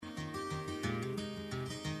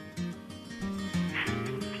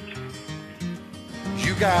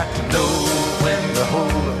got to know when to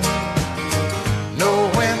hold up,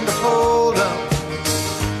 know when to fold up,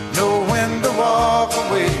 know when to walk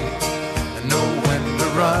away, and know when to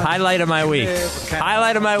run. Highlight of my week.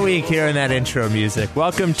 Highlight of my week here in that intro music.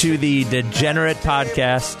 Welcome to the Degenerate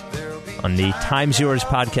podcast on the Times Yours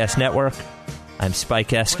Podcast Network. I'm Spike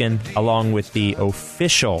Eskin, along with the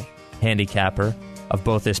official handicapper of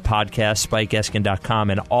both this podcast,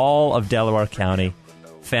 SpikeEskin.com, and all of Delaware County,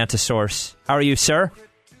 Fantasource. How are you, sir?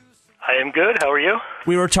 I am good. How are you?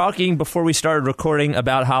 We were talking before we started recording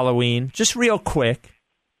about Halloween. Just real quick,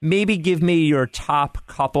 maybe give me your top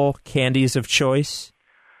couple candies of choice.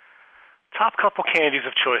 Top couple candies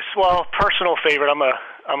of choice. Well, personal favorite.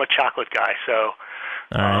 I'm a chocolate guy, so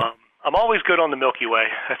All right. I'm always good on the Milky Way.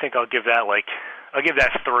 I think I'll give that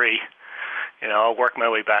 3. I'll work my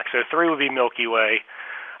way back. So 3 would be Milky Way.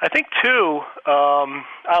 I think 2. I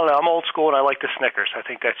don't know. I'm old school and I like the Snickers. I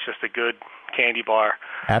think that's just a good candy bar.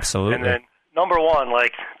 Absolutely. And then number 1,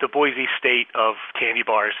 the Boise State of candy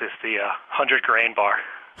bars, is the 100 Grand bar.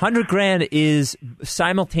 100 Grand is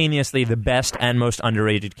simultaneously the best and most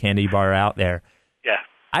underrated candy bar out there. Yeah.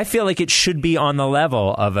 I feel like it should be on the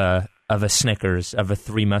level of a Snickers, of a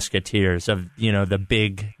Three Musketeers, of the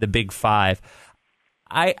big 5.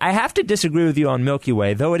 I have to disagree with you on Milky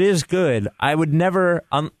Way, though it is good. I would never,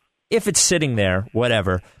 if it's sitting there,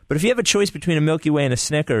 whatever. But if you have a choice between a Milky Way and a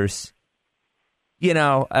Snickers,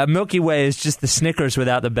 a Milky Way is just the Snickers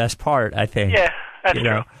without the best part, I think. Yeah, that's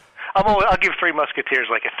true. I'll give Three Musketeers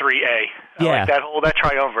a 3A. I like that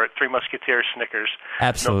triumvirate, Three Musketeers, Snickers,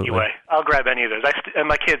 Absolutely. Milky Way. I'll grab any of those. And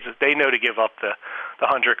my kids, they know to give up the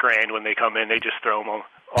 100 Grand when they come in. They just throw them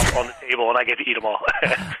on the table, and I get to eat them all.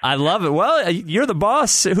 I love it. Well, you're the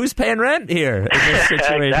boss. Who's paying rent here in this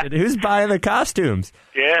situation? Exactly. Who's buying the costumes?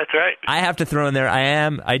 Yeah, that's right. I have to throw in there,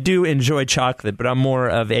 I do enjoy chocolate, but I'm more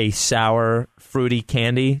of a sour, fruity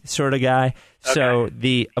candy sort of guy. Okay. So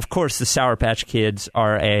of course the Sour Patch Kids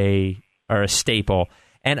are a staple.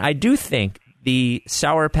 And I do think the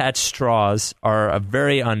Sour Patch Straws are a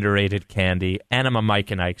very underrated candy, and I'm a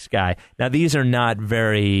Mike and Ike's guy. Now, these are not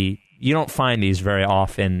you don't find these very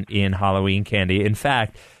often in Halloween candy. In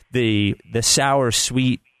fact, the sour,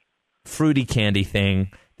 sweet, fruity candy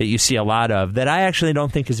thing that you see a lot of that I actually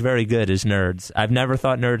don't think is very good is Nerds. I've never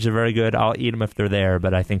thought Nerds are very good. I'll eat them if they're there,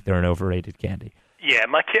 but I think they're an overrated candy. Yeah,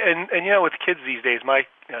 my kid, and with kids these days,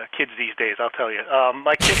 I'll tell you,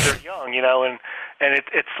 my kids are young, and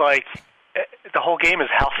it's like the whole game is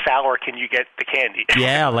how sour can you get the candy?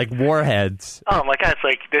 Yeah, like Warheads. Oh my God, it's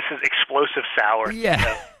like this is explosive sour.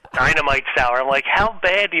 Yeah. Dynamite sour. I'm like, how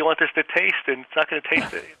bad do you want this to taste? And it's not going to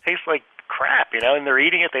taste. It tastes like crap, and they're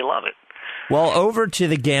eating it. They love it. Well, over to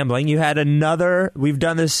the gambling. You had we've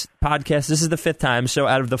done this podcast. This is the 5th time. So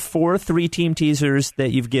out of the 4 3-team teasers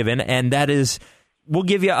that you've given, and that is, we'll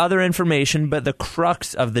give you other information, but the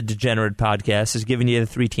crux of the Degenerate podcast is giving you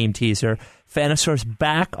the 3-team teaser. Fantasource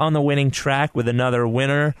back on the winning track with another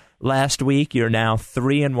winner last week. You're now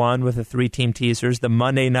 3-1 with the 3-team teasers. The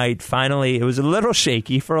Monday night, finally, it was a little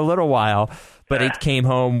shaky for a little while, but it came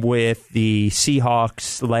home with the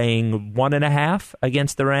Seahawks laying 1.5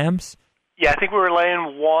 against the Rams. Yeah, I think we were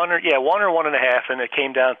laying 1 or 1.5, and it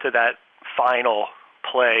came down to that final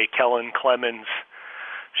play, Kellen Clemens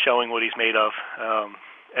showing what he's made of,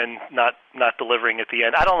 and not delivering at the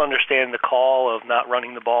end. I don't understand the call of not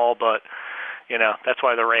running the ball, but that's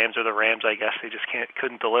why the Rams are the Rams, I guess. They just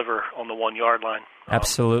couldn't deliver on the 1-yard line.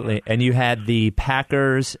 Absolutely. And you had the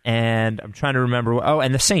Packers, and I'm trying to remember.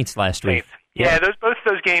 And the Saints last week. Yeah, both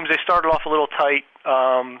those games, they started off a little tight.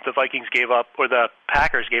 The Vikings gave up, or the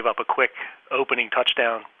Packers gave up a quick opening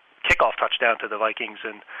kickoff touchdown to the Vikings,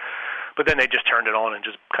 but then they just turned it on and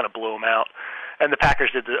just kind of blew them out. And the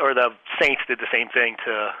Saints did the same thing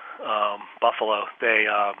to Buffalo.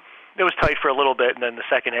 It was tight for a little bit, and then the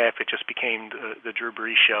second half it just became the Drew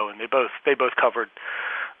Brees show, and they both covered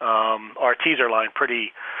our teaser line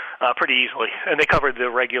pretty easily, and they covered the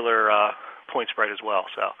regular point spread as well.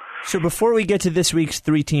 So before we get to this week's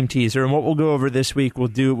 3-team teaser, and what we'll go over this week, we'll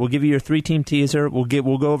give you your 3-team teaser. We'll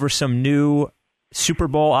go over some new Super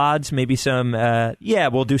Bowl odds, maybe some.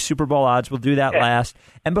 We'll do Super Bowl odds. We'll do that last.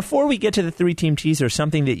 And before we get to the 3-team teaser,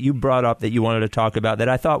 something that you brought up that you wanted to talk about that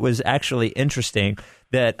I thought was actually interesting,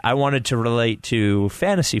 that I wanted to relate to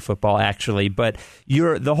fantasy football, actually. But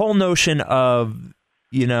the whole notion of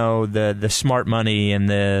the smart money and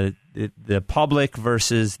the public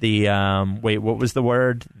versus the what was the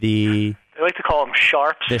word? They like to call them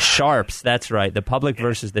sharps. The sharps, that's right. The public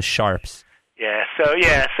versus the sharps. Yeah.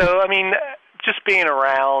 So I mean, just being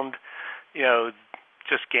around,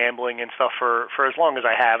 just gambling and stuff for as long as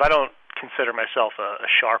I have, I don't consider myself a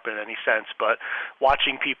sharp in any sense, but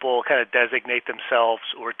watching people kind of designate themselves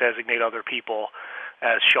or designate other people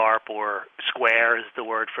as sharp or square is the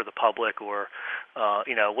word for the public, or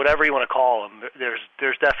whatever you want to call them.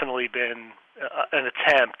 There's definitely been an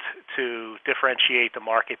attempt to differentiate the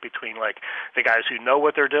market between like the guys who know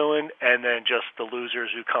what they're doing and then just the losers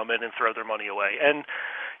who come in and throw their money away. And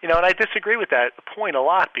and I disagree with that point a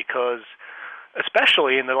lot, because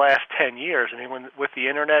especially in the last 10 years, I mean, with the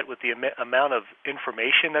internet, with the amount of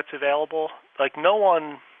information that's available, like no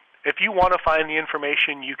one, if you want to find the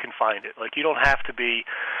information, you can find it. Like you don't have to be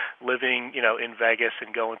living, in Vegas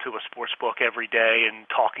and going to a sports book every day and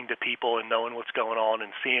talking to people and knowing what's going on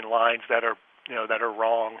and seeing lines that are, that are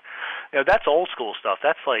wrong. That's old school stuff.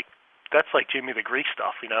 That's like Jimmy the Greek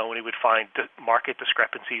stuff, when he would find market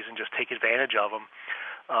discrepancies and just take advantage of them.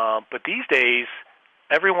 But these days,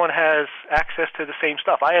 everyone has access to the same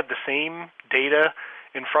stuff. I have the same data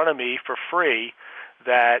in front of me for free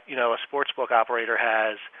that, a sportsbook operator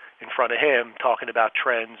has in front of him, talking about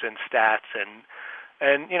trends and stats.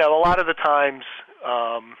 And a lot of the times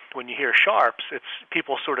when you hear sharps, it's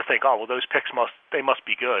people sort of think, oh, well, those picks must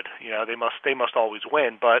be good. They must always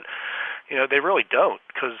win. But, they really don't,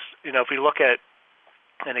 because, if we look at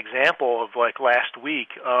an example of like last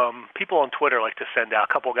week, people on Twitter like to send out,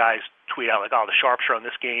 a couple guys tweet out like, oh, the sharps are on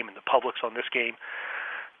this game and the public's on this game.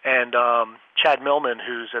 And Chad Millman,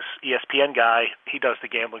 who's an ESPN guy, he does the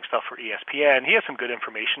gambling stuff for ESPN. He has some good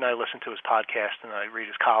information. I listen to his podcast and I read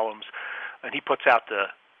his columns, and he puts out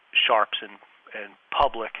the sharps and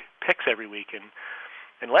public picks every week.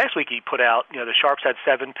 And last week he put out, the sharps had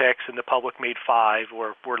 7 picks and the public made 5,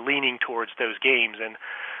 or were leaning towards those games. And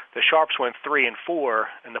the sharps went 3 and 4,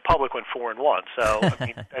 and the public went 4 and 1. So I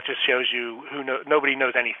mean, that just shows you nobody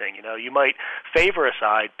knows anything. You might favor a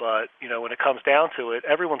side, but when it comes down to it,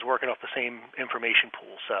 everyone's working off the same information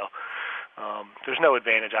pool. So there's no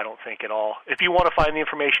advantage, I don't think, at all. If you want to find the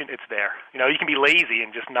information, it's there. You can be lazy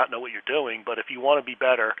and just not know what you're doing, but if you want to be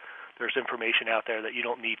better, there's information out there that you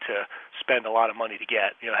don't need to spend a lot of money to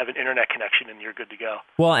get. Have an internet connection and you're good to go.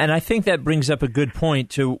 Well, and I think that brings up a good point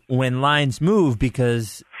to when lines move,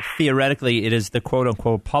 because theoretically it is the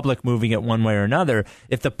quote-unquote public moving it one way or another.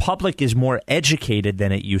 If the public is more educated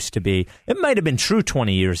than it used to be, it might have been true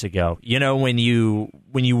 20 years ago, when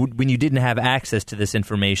you didn't have access to this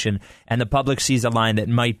information, and the public sees a line that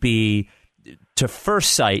might be, to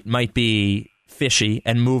first sight, might be fishy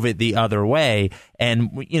and move it the other way. And,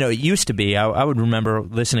 it used to be, I would remember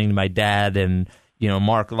listening to my dad and,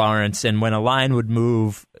 Mark Lawrence, and when a line would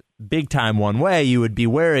move big time one way, you would be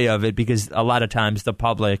wary of it, because a lot of times the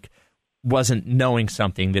public wasn't knowing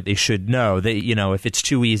something that they should know. That, if it's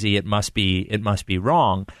too easy, it must be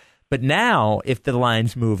wrong. But now, if the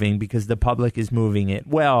line's moving because the public is moving it,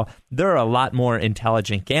 well, there are a lot more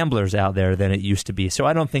intelligent gamblers out there than it used to be. So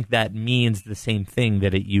I don't think that means the same thing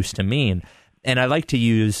that it used to mean. And I like to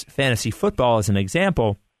use fantasy football as an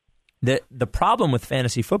example. The problem with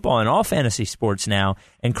fantasy football and all fantasy sports now,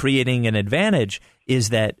 and creating an advantage, is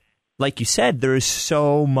that, like you said, there is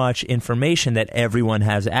so much information that everyone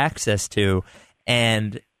has access to.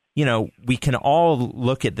 And, we can all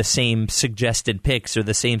look at the same suggested picks or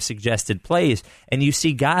the same suggested plays, and you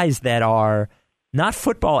see guys that are not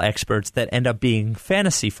football experts that end up being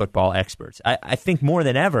fantasy football experts. I think more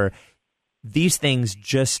than ever, these things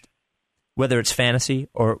just, whether it's fantasy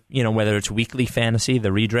or, whether it's weekly fantasy, the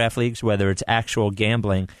redraft leagues, whether it's actual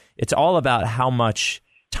gambling, it's all about how much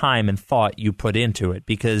time and thought you put into it.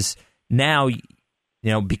 Because now,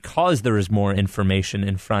 because there is more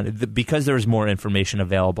information because there is more information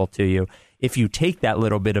available to you, if you take that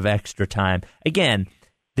little bit of extra time, again,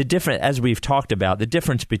 as we've talked about, the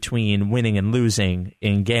difference between winning and losing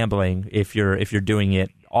in gambling, if you're doing it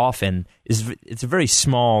often, it's a very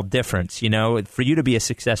small difference. For you to be a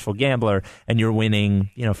successful gambler and you're winning,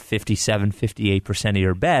 57, 58% of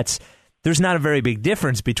your bets, there's not a very big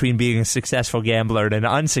difference between being a successful gambler and an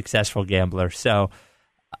unsuccessful gambler. So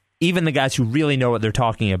even the guys who really know what they're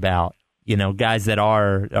talking about, guys that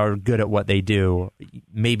are good at what they do,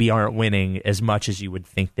 maybe aren't winning as much as you would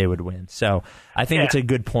think they would win. So I think it's a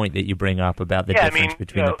good point that you bring up about the difference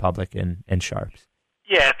between the public and sharps.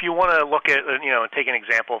 Yeah, if you want to look at, and take an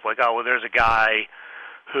example of like, oh, well, there's a guy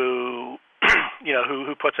who,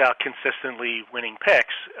 who puts out consistently winning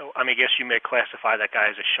picks. I mean, I guess you may classify that guy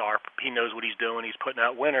as a sharp. He knows what he's doing. He's putting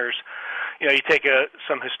out winners. You take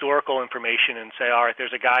some historical information and say, all right,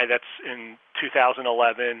 there's a guy that's in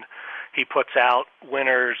 2011. He puts out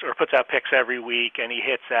winners or puts out picks every week, and he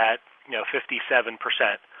hits at 57%.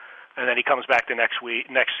 and then he comes back the next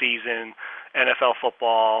season, NFL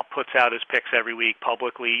football, puts out his picks every week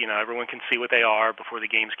publicly. Everyone can see what they are before the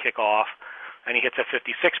games kick off, and he hits at 56%.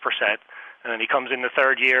 And then he comes in the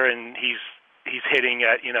third year and he's hitting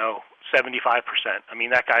at 75%. I mean,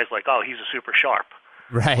 that guy's like, oh, he's a super sharp.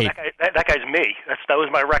 Right. Well, that guy's me. That was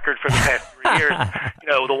my record for the past 3 years.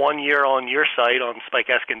 The 1 year on your site on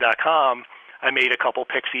SpikeEskin.com, I made a couple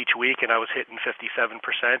picks each week, and I was hitting 57%.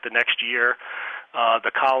 The next year,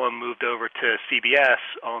 the column moved over to CBS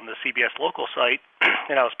on the CBS local site,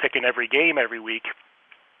 and I was picking every game every week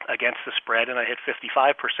against the spread, and I hit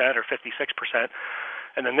 55% or 56%.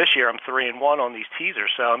 And then this year, I'm 3-1 on these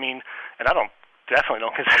teasers. So I mean, and I definitely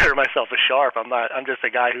don't consider myself a sharp. I'm just a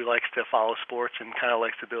guy who likes to follow sports and kind of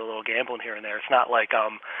likes to do a little gambling here and there. It's not like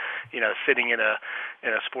I'm, sitting in a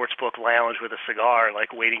sports book lounge with a cigar,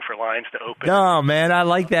 like waiting for lines to open. No, man, I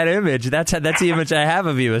like that image. That's the image I have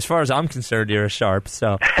of you. As far as I'm concerned, you're a sharp.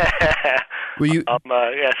 So. Will you?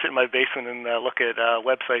 Sit in my basement and look at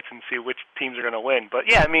websites and see which teams are going to win.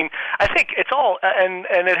 But yeah, I mean, I think it's all, and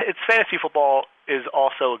it's fantasy football is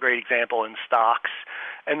also a great example in stocks.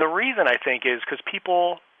 And the reason I think is because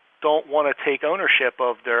people don't want to take ownership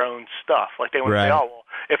of their own stuff. Like they want to say, oh, well,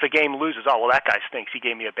 if a game loses, oh, well, that guy stinks. He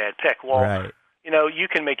gave me a bad pick. Well, you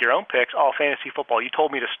can make your own picks. Oh, fantasy football, you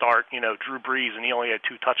told me to start, Drew Brees, and he only had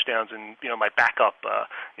 2 touchdowns, and, my backup,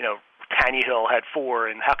 Tannehill had 4,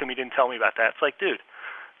 and how come you didn't tell me about that? It's like, dude,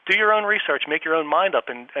 do your own research, make your own mind up,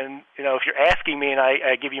 and if you're asking me and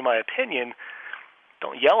I give you my opinion,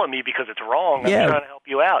 don't yell at me because it's wrong. I'm trying to help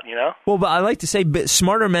you out, Well, but I like to say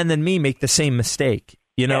smarter men than me make the same mistake.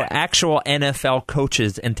 Actual NFL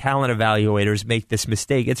coaches and talent evaluators make this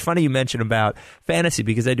mistake. It's funny you mentioned about fantasy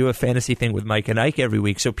because I do a fantasy thing with Mike and Ike every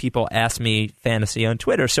week. So people ask me fantasy on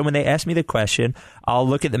Twitter. So when they ask me the question, I'll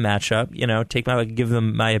look at the matchup, give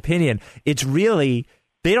them my opinion. It's really,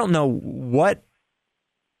 they don't know what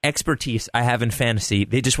expertise I have in fantasy.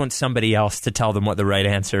 They just want somebody else to tell them what the right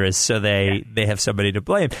answer is, so they have somebody to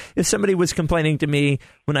blame. If somebody was complaining to me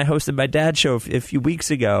when I hosted my dad's show a few weeks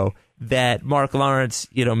ago that Mark Lawrence,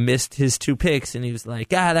 missed his 2 picks, and he was like,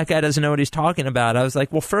 that guy doesn't know what he's talking about. I was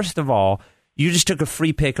like, well, first of all, you just took a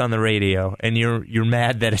free pick on the radio, and you're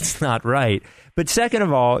mad that it's not right. But second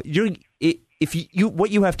of all,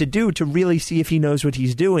 what you have to do to really see if he knows what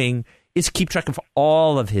he's doing is keep track of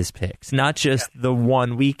all of his picks, not just the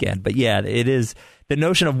one weekend. But yeah, it is the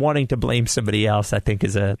notion of wanting to blame somebody else, I think,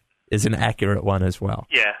 is an accurate one as well.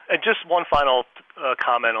 Yeah, and just one final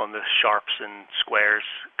comment on the sharps and squares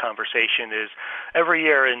conversation is every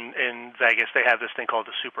year in Vegas they have this thing called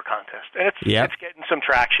the Super Contest, and it's getting some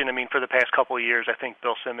traction. I mean, for the past couple of years, I think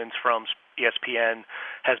Bill Simmons from ESPN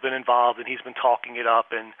has been involved, and he's been talking it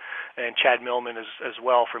up, and Chad Millman as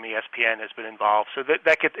well from ESPN has been involved. So it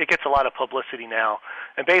gets a lot of publicity now,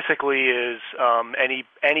 and basically is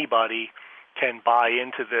anybody can buy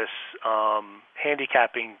into this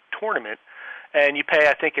handicapping tournament, and you pay,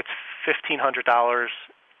 I think it's $1,500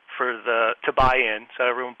 to buy in. So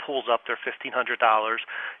everyone pulls up their $1,500.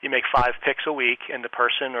 You make 5 picks a week, and the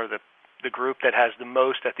person or the group that has the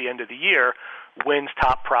most at the end of the year wins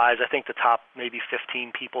top prize. I think the top maybe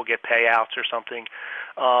 15 people get payouts or something.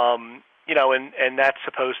 And that's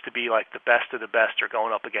supposed to be like the best of the best are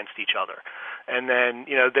going up against each other. And then,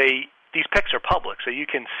 these picks are public, so you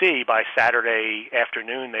can see by Saturday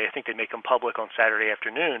afternoon, I think they make them public on Saturday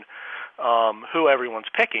afternoon, who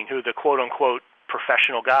everyone's picking, who the quote-unquote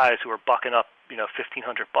professional guys who are bucking up, $1,500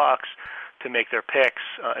 to make their picks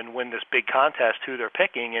and win this big contest, who they're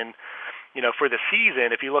picking. And, for the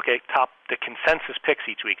season, if you look at the consensus picks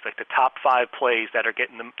each week, like the top 5 plays that are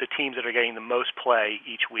getting the teams that are getting the most play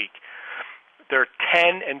each week, they're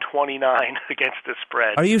 10-29 against the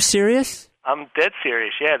spread. Are you serious? I'm dead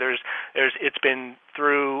serious. Yeah, it's been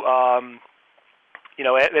through.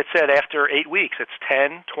 It said after 8 weeks, it's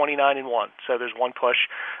 10-29-1. So there's one push.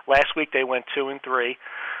 Last week they went 2-3.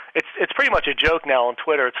 It's pretty much a joke now on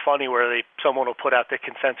Twitter. It's funny where someone will put out the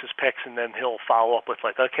consensus picks and then he'll follow up with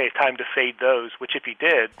like, okay, time to fade those. Which if he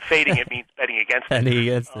did, fading it means betting against it. Betting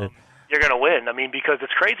against it. You're going to win. I mean, because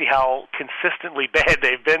it's crazy how consistently bad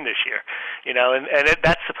they've been this year,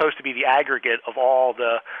 that's supposed to be the aggregate of all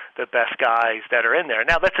the best guys that are in there.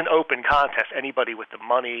 Now, that's an open contest. Anybody with the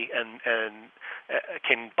money and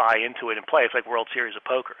can buy into it and play. It's like World Series of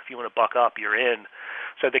Poker. If you want to buck up, you're in.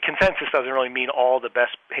 So the consensus doesn't really mean all the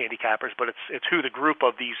best handicappers, but it's who the group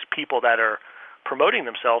of these people that are promoting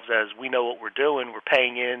themselves as we know what we're doing, we're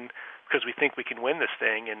paying in because we think we can win this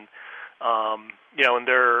thing, and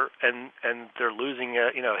they're losing,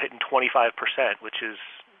 hitting 25%, which is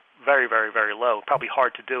very, very, very low. Probably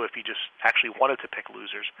hard to do if you just actually wanted to pick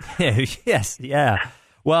losers. Yes, yeah.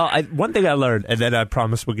 Well, one thing I learned, and then I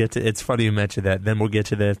promise we'll get to, it's funny you mentioned that, then we'll get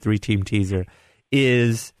to the 3-team teaser,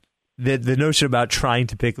 is the notion about trying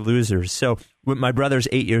to pick losers. So my brother's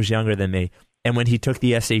 8 years younger than me, and when he took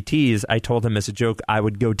the SATs, I told him as a joke I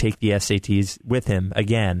would go take the SATs with him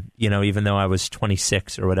again, even though I was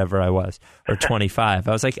 26 or whatever I was, or 25.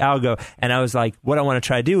 I was like, I'll go. And I was like, what I want to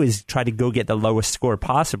try to do is try to go get the lowest score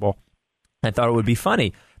possible. I thought it would be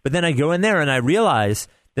funny. But then I go in there and I realize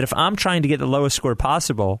that if I'm trying to get the lowest score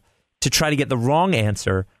possible to try to get the wrong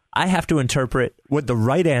answer, I have to interpret what the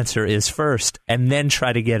right answer is first and then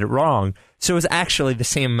try to get it wrong. So it's actually the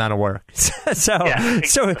same amount of work.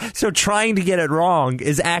 So trying to get it wrong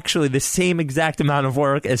is actually the same exact amount of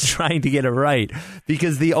work as trying to get it right,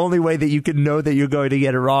 because the only way that you can know that you're going to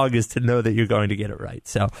get it wrong is to know that you're going to get it right.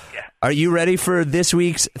 So Are you ready for this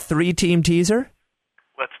week's 3-team teaser?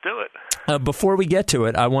 Let's do it. Before we get to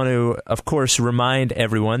it, I want to, of course, remind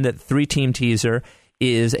everyone that 3-team teaser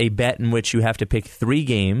is a bet in which you have to pick 3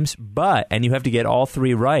 games, and you have to get all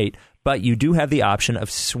 3 right, but you do have the option of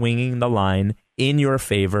swinging the line in your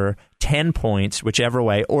favor, 10 points, whichever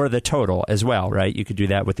way, or the total as well, right? You could do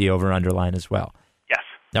that with the over-under line as well. Yes.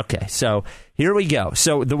 Okay, so here we go.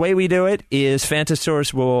 So the way we do it is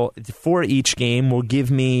Fantasaurus will, for each game, will give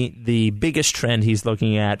me the biggest trend he's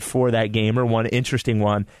looking at for that game, or one interesting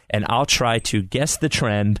one, and I'll try to guess the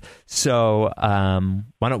trend. So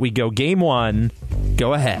why don't we go game 1?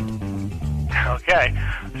 Go ahead. Okay,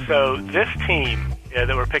 so this team that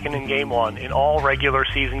we're picking in game 1, in all regular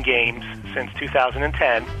season games since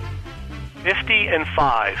 2010,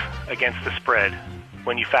 50-5 against the spread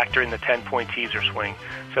when you factor in the 10-point teaser swing.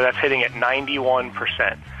 So that's hitting at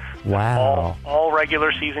 91%. Wow. All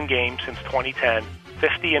regular season games since 2010,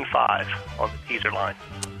 50-5 on the teaser line.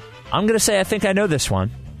 I'm going to say I think I know this one.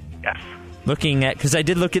 Yes. Looking at, because I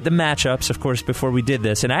did look at the matchups, of course, before we did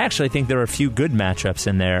this, and I actually think there are a few good matchups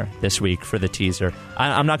in there this week for the teaser.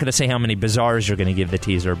 I'm not going to say how many bizarres you're going to give the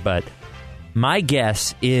teaser, but my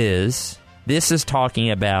guess is this is talking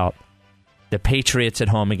about the Patriots at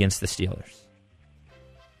home against the Steelers.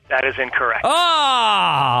 That is incorrect.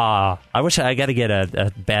 Ah! I wish I got to get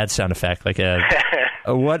a bad sound effect, like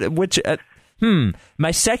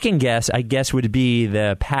my second guess, I guess, would be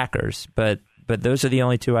the Packers, but those are the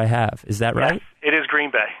only 2 I have. Is that right? Yes, it is Green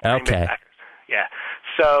Bay. Okay. Green Bay Packers. Yeah.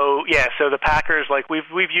 So the Packers, like we've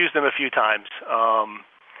used them a few times,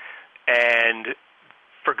 and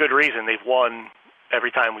for good reason. They've won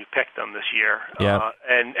every time we've picked them this year. Yeah.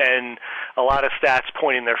 And a lot of stats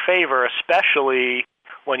point in their favor, especially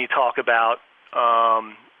when you talk about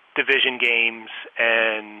division games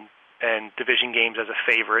and division games as a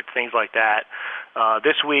favorite, things like that.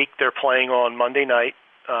 This week they're playing on Monday night.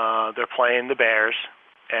 They're playing the Bears,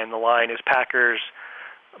 and the line is Packers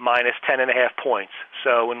minus 10.5 points.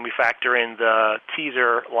 So when we factor in the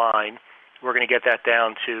teaser line, we're going to get that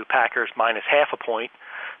down to Packers minus half a point.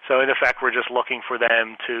 So in effect, we're just looking for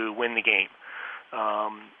them to win the game.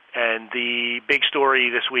 And the big story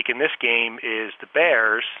this week in this game is the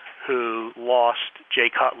Bears, who lost Jay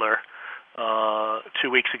Cutler 2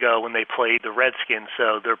 weeks ago when they played the Redskins.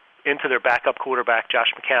 So they're into their backup quarterback.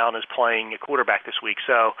 Josh McCown is playing a quarterback this week.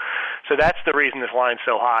 So that's the reason this line's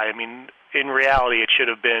so high. I mean, in reality, it should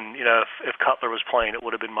have been, if Cutler was playing, it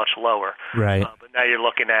would have been much lower. Right. But now you're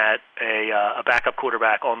looking at a backup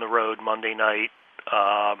quarterback on the road Monday night.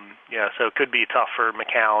 So it could be tough for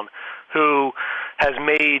McCown, who has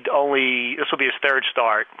made this will be his 3rd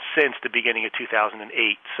start since the beginning of 2008.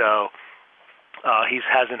 So he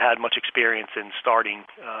hasn't had much experience in starting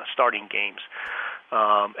games.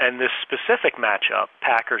 And this specific matchup,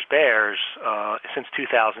 Packers-Bears, since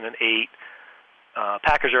 2008,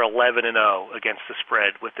 Packers are 11-0 against the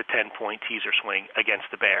spread with the 10-point teaser swing against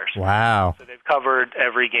the Bears. Wow. So they've covered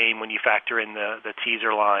every game when you factor in the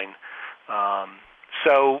teaser line.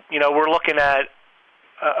 So we're looking at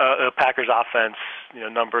a Packers offense,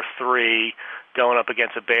 number 3, going up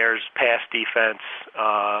against a Bears pass defense,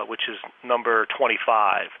 which is number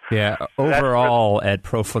 25. Yeah, overall at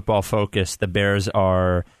Pro Football Focus, the Bears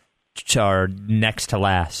are next to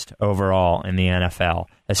last overall in the NFL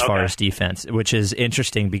as far as defense, which is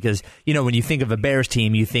interesting because, when you think of a Bears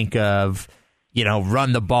team, you think of,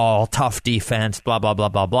 run the ball, tough defense, blah, blah, blah,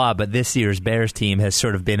 blah, blah. But this year's Bears team has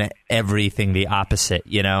sort of been everything the opposite,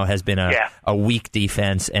 has been a weak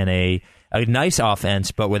defense and a nice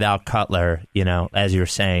offense, but without Cutler, as you're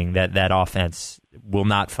saying, that offense will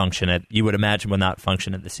not function you would imagine will not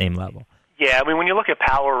function at the same level. Yeah, I mean, when you look at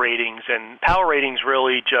power ratings, and power ratings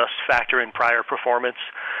really just factor in prior performance.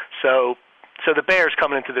 So the Bears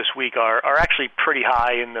coming into this week are actually pretty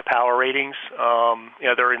high in the power ratings.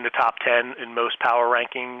 They're in the top 10 in most power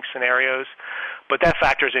ranking scenarios. But that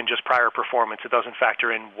factors in just prior performance. It doesn't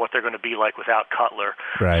factor in what they're going to be like without Cutler.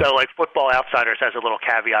 Right. So, like, Football Outsiders has a little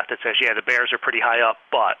caveat that says, yeah, the Bears are pretty high up,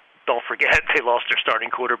 but don't forget they lost their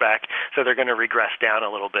starting quarterback, so they're going to regress down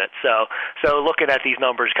a little bit. So looking at these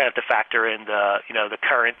numbers, kind of have to factor in the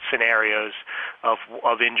current scenarios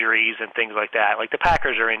of injuries and things like that. Like the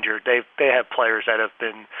Packers are injured; they have players that have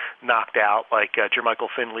been knocked out, like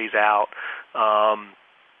Jermichael Finley's out.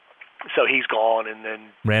 So he's gone, and then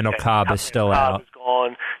Randall Cobb is still out. Is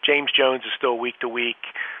gone. James Jones is still week to week,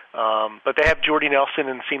 but they have Jordy Nelson,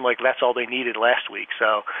 and it seemed like that's all they needed last week.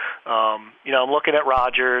 So, I'm looking at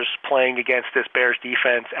Rodgers playing against this Bears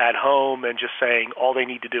defense at home, and just saying all they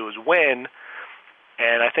need to do is win,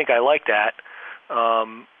 and I think I like that.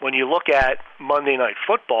 When you look at Monday Night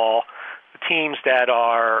Football, the teams that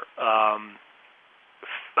are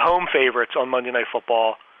home favorites on Monday Night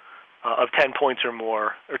Football of 10 points or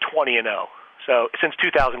more, or 20-0. So since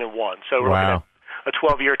 2001. So we're looking at a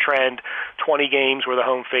 12-year trend. 20 games where the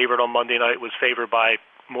home favorite on Monday night was favored by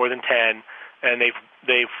more than 10, and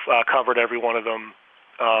they've covered every one of them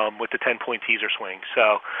with the 10-point teaser swing.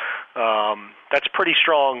 So that's a pretty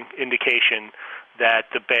strong indication that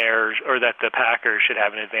the Bears or that the Packers should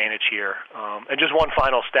have an advantage here. And just one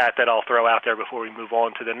final stat that I'll throw out there before we move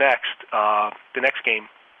on to the next game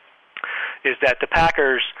is that the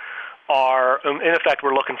Packers are, in effect,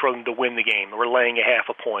 we're looking for them to win the game. We're laying a half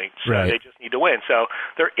a point, so they just need to win. So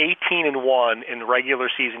they're 18-1 in regular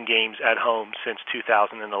season games at home since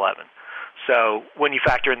 2011. So when you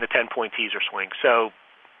factor in the 10-point teaser swing, so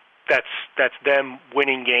that's them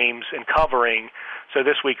winning games and covering. So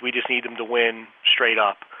this week we just need them to win straight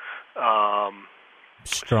up.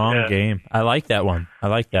 Strong game. I like that one. I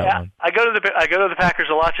go to the Packers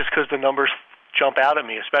a lot just because the numbers jump out at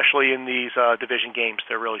me, especially in these division games.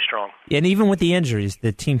 They're really strong. And even with the injuries,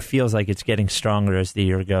 the team feels like it's getting stronger as the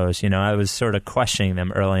year goes. I was sort of questioning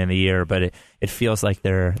them early in the year, but it feels like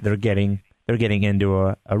they're getting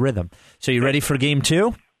into a rhythm. So you ready for game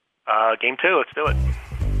 2? Game 2, let's do it.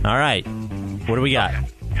 All right. What do we got? Okay.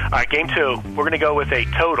 All right, game 2, we're going to go with a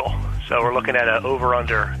total. So we're looking at an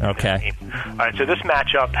over-under. Okay. All right, so this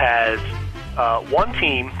matchup has one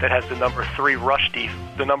team that has the number 3 rush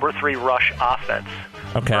offense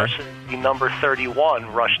versus the number 31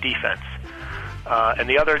 rush defense, and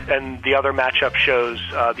the other matchup shows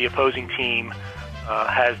the opposing team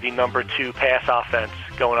has the number 2 pass offense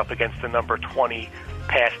going up against the number 20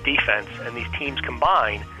 pass defense, and these teams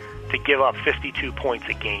combine to give up 52 points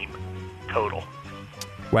a game total.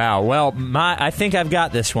 Wow. Well, I think I've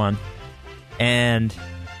got this one, and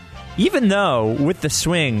even though with the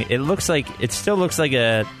swing, it still looks like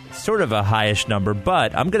a sort of a highish number,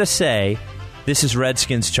 but I'm going to say this is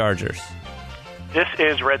Redskins-Chargers. This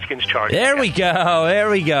is Redskins-Chargers. There we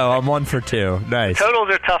go. I'm 1 for 2. Nice. Totals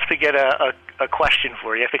are tough to get a question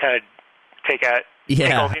for. You have to kind of take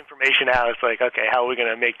all the information out. It's like, okay, how are we going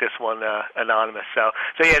to make this one anonymous? So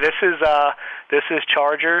yeah, this is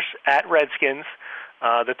Chargers at Redskins.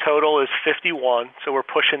 The total is 51, so we're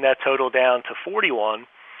pushing that total down to 41.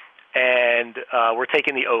 And we're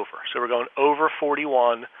taking the over. So we're going over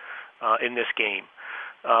 41 in this game.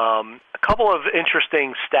 A couple of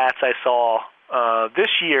interesting stats I saw. This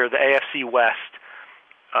year, the AFC West,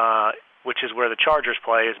 which is where the Chargers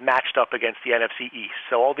play, is matched up against the NFC East.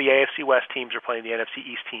 So all the AFC West teams are playing the NFC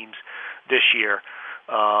East teams this year.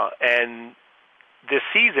 And this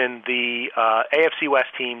season, the AFC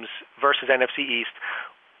West teams versus NFC East,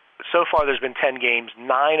 so far there's been 10 games.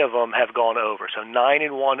 9 of them have gone over. So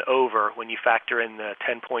 9-1 over when you factor in the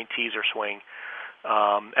 10-point teaser swing.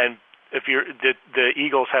 And if the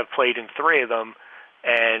Eagles have played in 3 of them,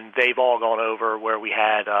 and they've all gone over. Where we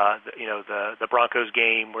had the Broncos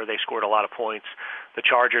game where they scored a lot of points. The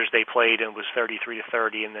Chargers they played and was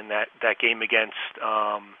 33-30, and then that game against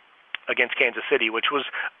Kansas City, which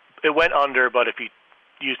it went under, but if you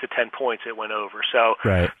used the 10 points, it went over. So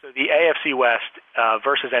the AFC West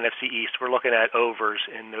versus NFC East, we're looking at overs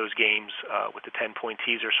in those games with the 10-point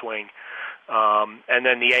teaser swing. And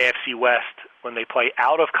then the AFC West, when they play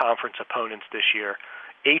out-of-conference opponents this year,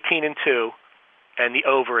 18-2, and the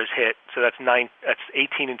over is hit. So that's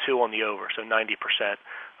 18-2 on the over, so 90%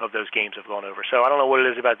 of those games have gone over. So I don't know what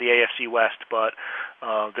it is about the AFC West, but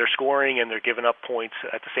they're scoring and they're giving up points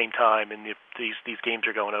at the same time, and these games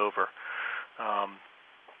are going over.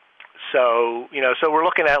 So we're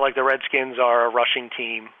looking at like the Redskins are a rushing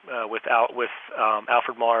team with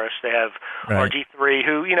Alfred Morris. They have RG3,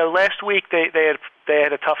 who last week they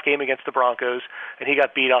had a tough game against the Broncos, and he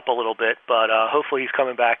got beat up a little bit, but hopefully he's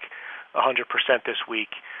coming back 100% this week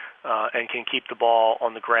and can keep the ball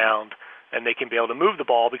on the ground. and they can be able to move the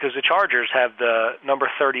ball because the Chargers have the number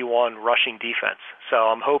 31 rushing defense. So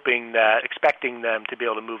I'm expecting them to be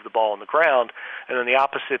able to move the ball on the ground. And on the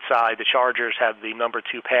opposite side, the Chargers have the number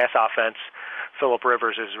 2 pass offense. Phillip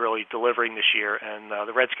Rivers is really delivering this year, and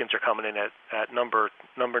the Redskins are coming in at number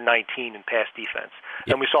 19 in pass defense.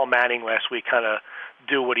 Yep. And we saw Manning last week kind of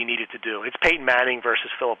do what he needed to do. It's Peyton Manning versus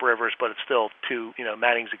Phillip Rivers, but it's still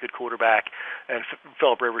Manning's a good quarterback, and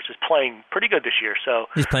Phillip Rivers is playing pretty good this year. So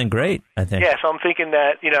he's playing great, I think. Yeah, so I'm thinking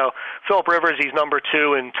that, Phillip Rivers, he's number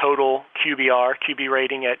 2 in total QB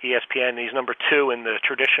rating at ESPN, and he's number 2 in the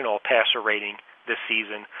traditional passer rating this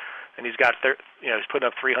season. And he's got, he's putting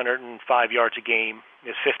up 305 yards a game. He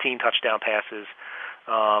has 15 touchdown passes.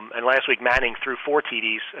 And last week, Manning threw 4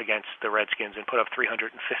 TDs against the Redskins and put up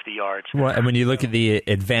 350 yards. Well, and when you look at the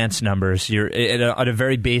advanced numbers, you're at a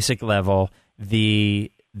very basic level. The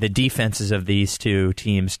defenses of these two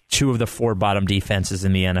teams, 2 of the 4 bottom defenses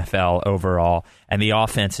in the NFL overall, and the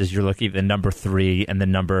offenses, you're looking at the number 3 and the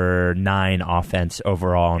number 9 offense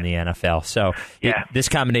overall in the NFL. So this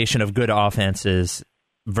combination of good offenses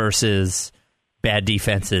versus bad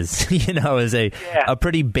defenses, is a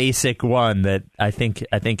pretty basic one that I think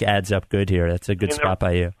adds up good here. That's a good spot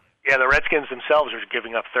by you. Yeah, the Redskins themselves are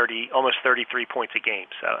giving up almost 33 points a game,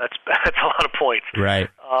 so that's a lot of points. Right.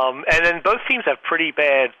 And then both teams have pretty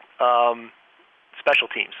bad special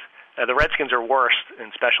teams. The Redskins are worst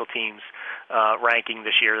in special teams ranking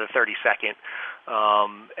this year, the 32nd.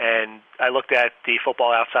 And I looked at the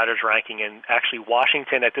Football Outsiders ranking, and actually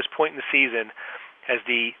Washington at this point in the season has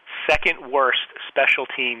the second worst special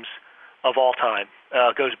teams of all time.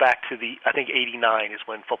 Goes back to I think 89 is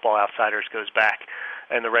when Football Outsiders goes back,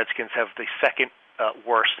 and the Redskins have the second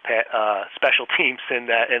worst special teams in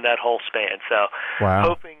that whole span. So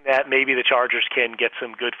hoping that maybe the Chargers can get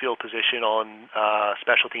some good field position on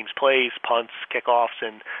special teams plays, punts, kickoffs,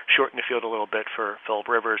 and shorten the field a little bit for Phillip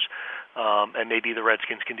Rivers. And maybe the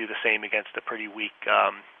Redskins can do the same against a pretty weak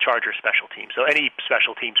Chargers special team. So any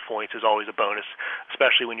special teams points is always a bonus,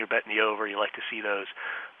 especially when you're betting the over. You like to see those.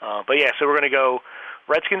 So we're going to go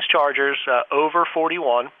Redskins-Chargers over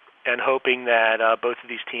 41, and hoping that both of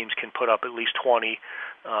these teams can put up at least 20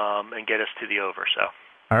 and get us to the over. So,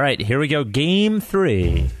 all right, here we go. Game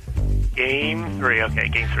 3. Game 3. Okay,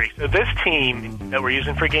 Game 3. So this team that we're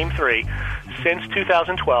using for Game 3, since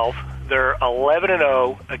 2012, they're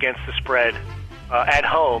 11-0 against the spread at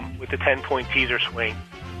home with the 10-point teaser swing,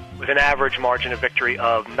 with an average margin of victory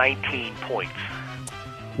of 19 points.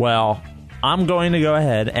 Well, I'm going to go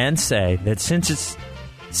ahead and say that since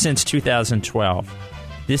 2012,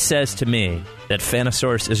 this says to me that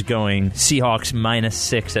Fanosaurus is going Seahawks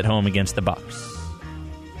 -6 at home against the Bucs.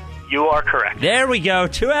 You are correct. There we go.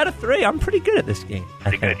 2 out of 3. I'm pretty good at this game.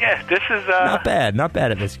 Pretty good. Yeah, this is not bad. Not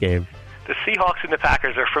bad at this game. The Seahawks and the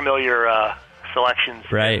Packers are familiar selections.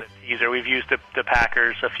 Right. Teaser. We've used the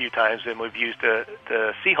Packers a few times, and we've used the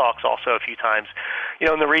Seahawks also a few times.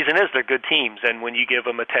 And the reason is they're good teams, and when you give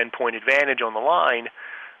them a 10-point advantage on the line,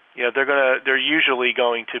 they're usually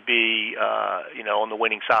going to be on the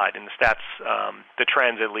winning side, and the stats, the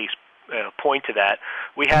trends at least point to that.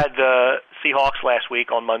 We had the Seahawks last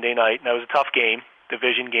week on Monday night, and that was a tough game,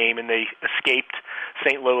 division game, and they escaped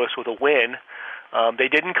St. Louis with a win. They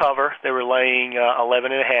didn't cover. They were laying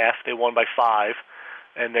 11.5. They won by 5,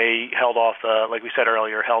 and they held off, like we said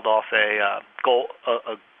earlier, a goal,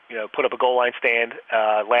 put up a goal line stand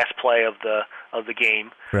last play of the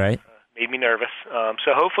game. Right. Made me nervous.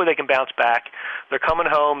 So hopefully they can bounce back. They're coming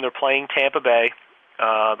home. They're playing Tampa Bay.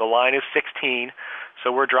 The line is 16,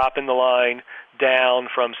 so we're dropping the line down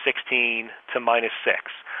from 16 to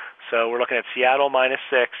 -6. So we're looking at Seattle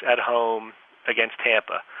 -6 at home against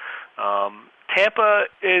Tampa. Tampa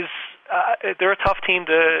is they're a tough team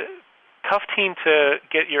to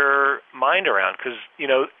get your mind around because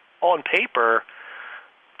on paper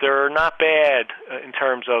they're not bad in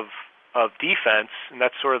terms of defense, and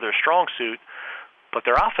that's sort of their strong suit, but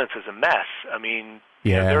their offense is a mess. I mean,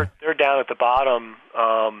 they're down at the bottom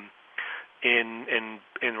in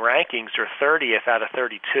rankings. They're 30th out of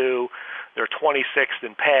 32. They're 26th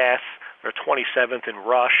in pass. They're 27th in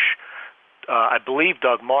rush. I believe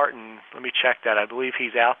Doug Martin, let me check that. I believe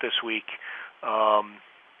he's out this week.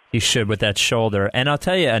 He should with that shoulder. And I'll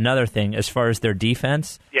tell you another thing as far as their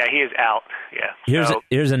defense. Yeah, he is out. Yeah.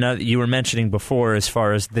 Here's another you were mentioning before as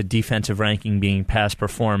far as the defensive ranking being past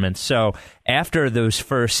performance. So after those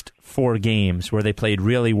first 4 games where they played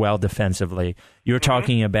really well defensively, you're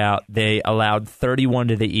talking about they allowed 31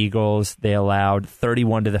 to the Eagles, they allowed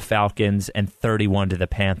 31 to the Falcons, and 31 to the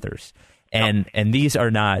Panthers. And these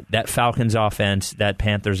are not that Falcons offense, that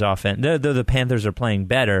Panthers offense. Though the Panthers are playing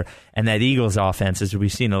better, and that Eagles offense, as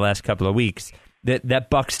we've seen the last couple of weeks, that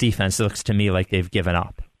Bucs defense looks to me like they've given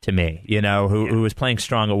up. To me, who was playing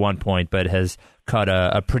strong at one point, but has caught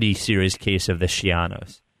a pretty serious case of the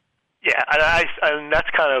Shianos. Yeah, and that's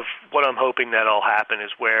kind of what I'm hoping that'll happen is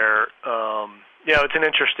where it's an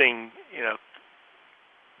interesting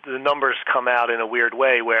the numbers come out in a weird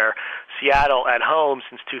way where Seattle at home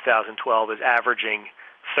since 2012 is averaging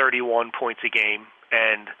 31 points a game,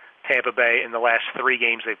 and Tampa Bay in the last 3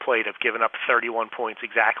 games they played have given up 31 points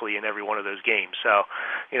exactly in every one of those games. So,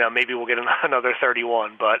 maybe we'll get another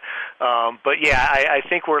 31. But yeah, I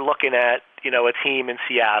think we're looking at, a team in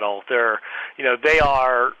Seattle. They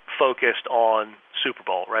are focused on Super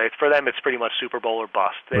Bowl, right? For them, it's pretty much Super Bowl or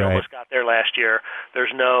bust. They almost got there last year.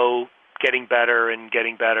 There's no getting better and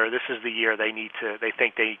getting better. This is the year they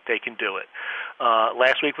think they can do it.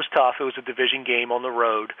 Last week was tough. It was a division game on the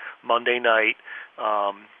road, Monday night.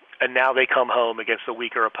 And now they come home against a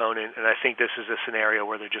weaker opponent, and I think this is a scenario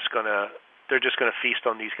where they're just gonna feast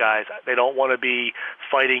on these guys. They don't want to be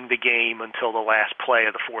fighting the game until the last play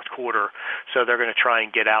of the fourth quarter, so they're going to try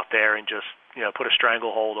and get out there and just put a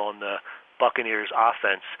stranglehold on the Buccaneers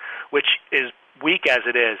offense, which is weak as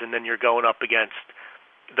it is, and then you're going up against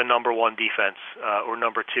the number 1 defense or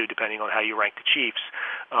number 2, depending on how you rank the Chiefs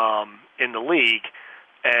in the league,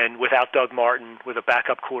 and without Doug Martin, with a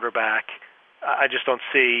backup quarterback. I just don't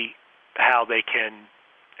see how they can.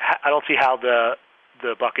 I don't see how the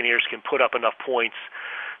Buccaneers can put up enough points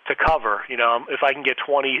to cover. If I can get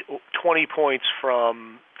 20 points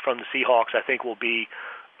from the Seahawks, I think we'll be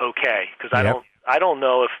okay. Because I don't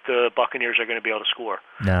know if the Buccaneers are going to be able to score.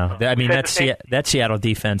 No, I mean that Seattle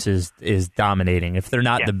defense is dominating. If they're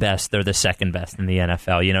not the best, they're the second best in the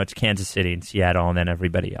NFL. It's Kansas City and Seattle, and then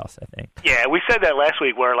everybody else, I think. Yeah, we said that last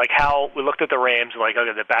week, where how we looked at the Rams, okay,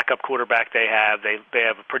 the backup quarterback they have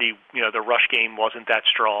a pretty, the rush game wasn't that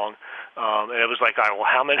strong. And it was all right, well,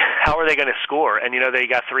 how are they going to score? And they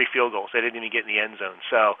got 3 field goals. They didn't even get in the end zone.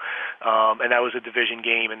 So, and that was a division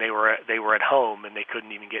game, and they were at home, and they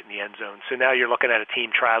couldn't even get in the end zone. So now you're looking at a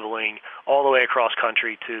team traveling all the way across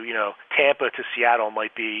country to Tampa to Seattle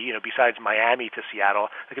might be besides Miami to Seattle,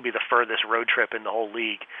 it could be the furthest road trip in the whole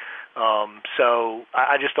league. So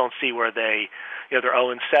I just don't see where they're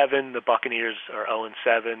 0-7. The Buccaneers are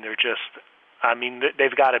 0-7. They're just,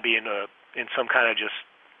 they've got to be in some kind of just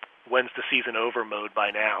when's the season over mode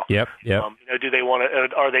by now. Yep. Do they want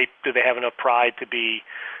to? Do they have enough pride to be,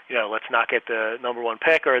 let's not get the number 1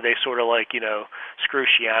 pick, or are they sort of like, screw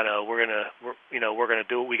Shiano, we're gonna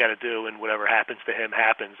do what we got to do, and whatever happens to him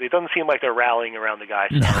happens. It doesn't seem like they're rallying around the guy.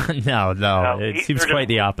 No. It seems quite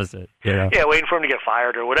the opposite. Yeah, waiting for him to get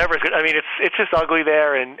fired or whatever. It's just ugly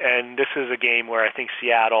there, and this is a game where I think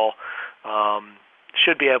Seattle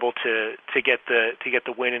should be able to get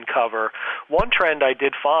the win and cover. One trend I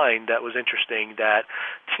did find that was interesting, that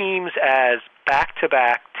teams as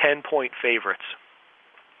back-to-back 10-point favorites.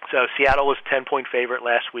 So Seattle was 10-point favorite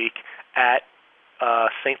last week at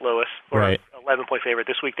St. Louis, or 11-point favorite.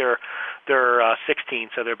 This week they're 16,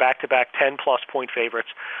 so they're back-to-back 10-plus point favorites,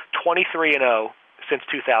 23-0 since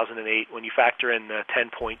 2008 when you factor in the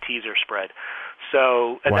 10-point teaser spread.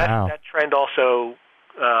 So that trend also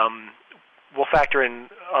we'll factor in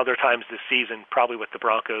other times this season, probably with the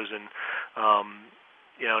Broncos and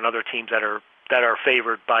and other teams that are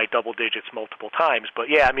favored by double digits multiple times. But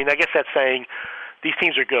yeah, I guess that's saying these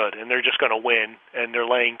teams are good and they're just going to win, and they're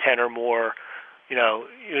laying 10 or more.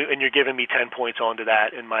 And you're giving me 10 points onto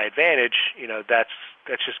that in my advantage. That's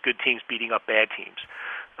just good teams beating up bad teams.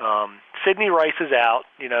 Sidney Rice is out.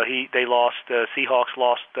 They lost. Seahawks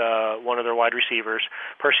lost one of their wide receivers.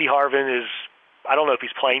 Percy Harvin is. I don't know if he's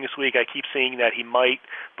playing this week. I keep seeing that he might,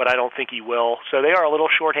 but I don't think he will. So they are a little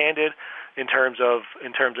shorthanded in terms of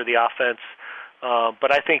the offense.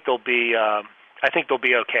 But I think they'll be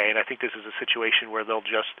okay. And I think this is a situation where they'll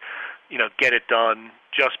just, get it done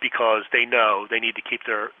just because they know they need to keep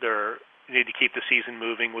the season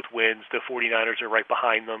moving with wins. The 49ers are right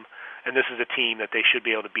behind them, and this is a team that they should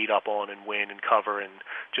be able to beat up on and win and cover and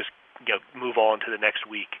just move on to the next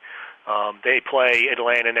week. They play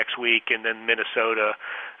Atlanta next week, and then Minnesota,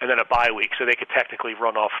 and then a bye week. So they could technically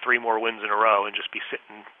run off 3 more wins in a row and just be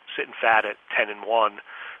sitting fat at 10-1,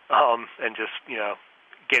 and just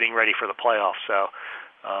getting ready for the playoffs. So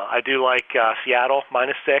I do like Seattle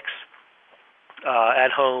 -6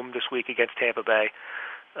 at home this week against Tampa Bay.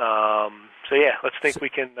 So yeah, let's think we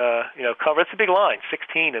can cover. It's a big line,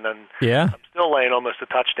 16, and then I'm still laying almost a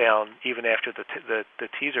touchdown even after the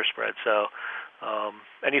teaser spread. So.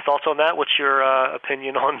 Any thoughts on that? What's your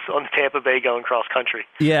opinion on Tampa Bay going cross country?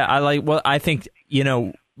 Yeah, I think,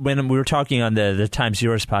 when we were talking on the Times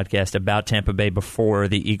Yours podcast about Tampa Bay before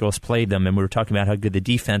the Eagles played them, and we were talking about how good the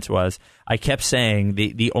defense was, I kept saying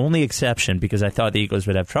the only exception, because I thought the Eagles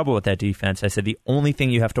would have trouble with that defense, I said the only thing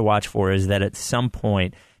you have to watch for is that at some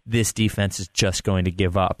point this defense is just going to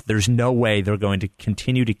give up. There's no way they're going to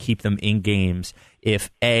continue to keep them in games if,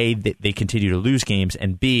 A, they continue to lose games,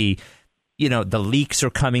 and B, the leaks are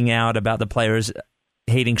coming out about the players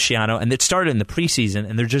hating Schiano, and it started in the preseason,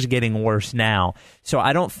 and they're just getting worse now. So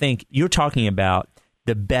I don't think you're talking about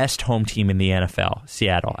the best home team in the NFL,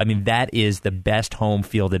 Seattle. I mean, that is the best home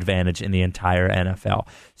field advantage in the entire NFL.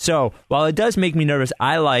 So while it does make me nervous,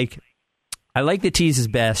 I like the Tease is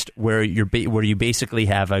best where you basically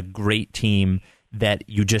have a great team that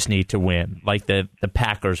you just need to win, like the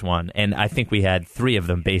Packers one. And I think we had 3 of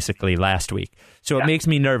them basically last week. So It makes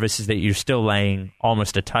me nervous is that you're still laying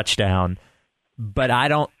almost a touchdown. But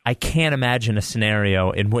I can't imagine a scenario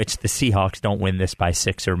in which the Seahawks don't win this by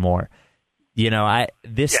 6 or more.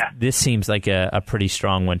 This seems like a pretty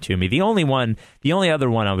strong one to me. The only other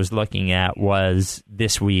one I was looking at was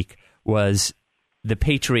this week was the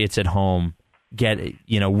Patriots at home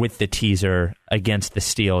with the teaser against the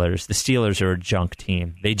Steelers. The Steelers are a junk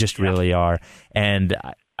team. They just really are. And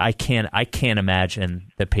I can't imagine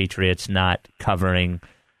the Patriots not covering,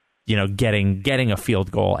 getting a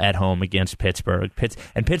field goal at home against Pittsburgh.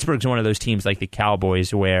 And Pittsburgh's one of those teams like the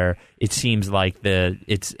Cowboys where it seems like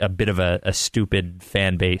it's a bit of a stupid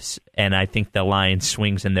fan base, and I think the line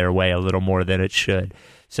swings in their way a little more than it should.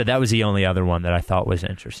 So that was the only other one that I thought was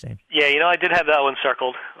interesting. Yeah, I did have that one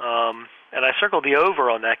circled, and I circled the over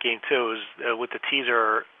on that game too. It was with the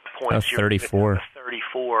teaser points. 34.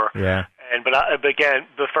 34. Yeah. But again,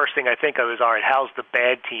 the first thing I think of is, all right, how's the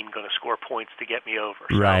bad team going to score points to get me over?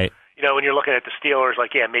 So, right. When you're looking at the Steelers,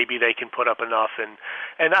 maybe they can put up enough.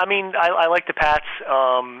 And I mean, I like the Pats.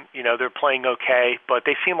 They're playing okay, but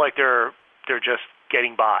they seem like they're just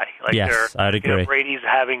getting by. Yes, I'd agree. Brady's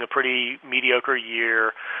having a pretty mediocre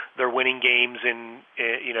year. They're winning games, and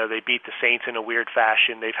they beat the Saints in a weird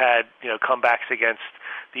fashion. They've had comebacks against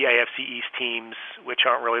the AFC East teams, which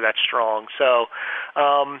aren't really that strong. So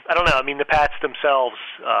I don't know. I mean, the Pats themselves,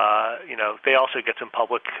 they also get some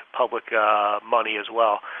public money as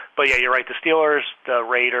well. But yeah, you're right. The Steelers, the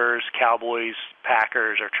Raiders, Cowboys,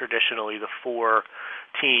 Packers are traditionally the 4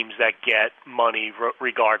 teams that get money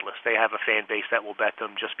regardless. They have a fan base that will bet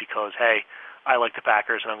them just because, hey, I like the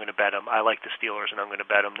Packers and I'm going to bet them. I like the Steelers and I'm going to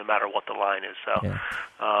bet them no matter what the line is. So,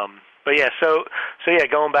 but yeah, so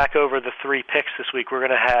going back over the 3 picks this week, we're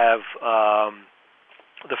going to have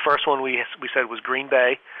the first one we said was Green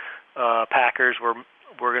Bay Packers. We're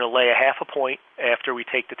going to lay a half a point after we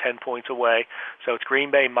take the 10 points away. So it's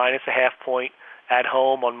Green Bay minus a half point at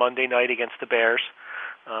home on Monday night against the Bears.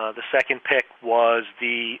 The second pick was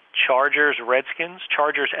the Chargers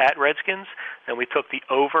at Redskins, and we took the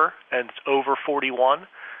over, and it's over 41.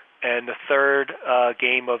 And the third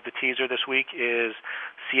game of the teaser this week is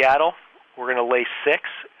Seattle. We're going to lay 6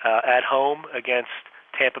 at home against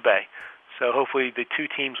Tampa Bay. So hopefully the 2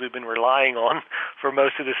 teams we've been relying on for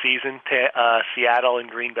most of the season, Seattle and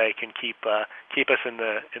Green Bay, can keep us in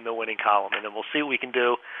the winning column, and then we'll see what we can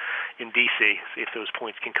do in DC, see if those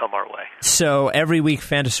points can come our way. So every week,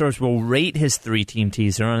 Fantasaurus will rate his 3-team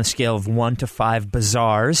teaser on a scale of 1 to 5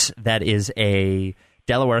 bizarres. That is a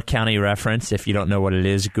Delaware County reference. If you don't know what it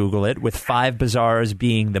is, Google it. With 5 bizarres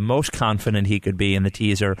being the most confident he could be in the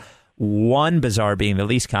teaser, 1 bizarre being the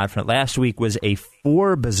least confident. Last week was a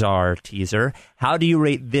 4 bizarre teaser. How do you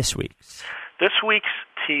rate this week's? This week's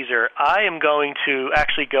teaser, I am going to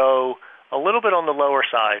actually go a little bit on the lower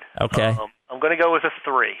side. Okay. I'm going to go with a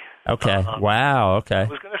 3. Okay. Wow. Okay. I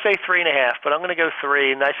was going to say 3.5, but I'm going to go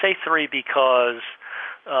 3, and I say 3 because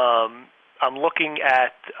I'm looking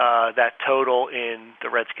at that total in the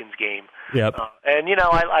Redskins game. Yep. And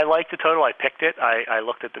I like the total. I picked it. I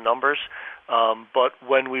looked at the numbers. But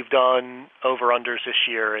when we've done over-unders this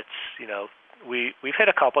year, it's, we've hit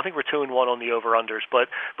a couple. I think we're 2-1 on the over-unders. But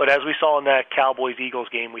as we saw in that Cowboys-Eagles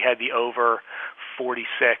game, we had the over 46,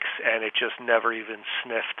 and it just never even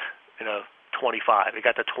sniffed, 25. It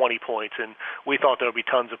got to 20 points, and we thought there would be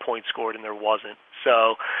tons of points scored, and there wasn't.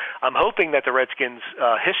 So I'm hoping that the Redskins'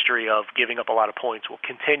 history of giving up a lot of points will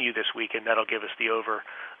continue this week, and that'll give us the over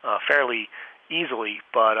fairly easily,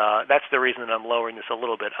 but that's the reason that I'm lowering this a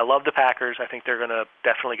little bit. I love the Packers. I think they're going to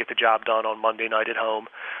definitely get the job done on Monday night at home.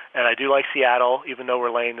 And I do like Seattle, even though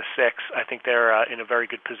we're laying the 6. I think they're in a very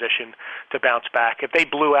good position to bounce back. If they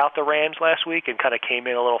blew out the Rams last week and kind of came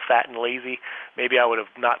in a little fat and lazy, maybe I would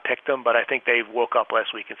have not picked them, but I think they woke up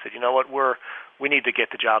last week and said, you know what, we need to get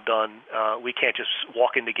the job done. We can't just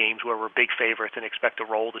walk into games where we're big favorites and expect to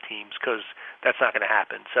roll the teams, because that's not going to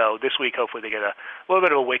happen. So this week, hopefully, they get a little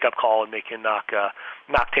bit of a wake-up call and they can knock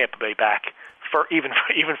Tampa Bay back for even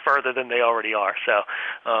further than they already are. So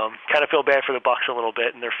kind of feel bad for the Bucs a little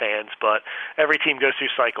bit and their fans, but every team goes through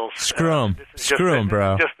cycles. Screw them,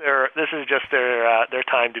 bro. This is just their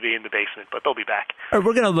time to be in the basement, but they'll be back. All right,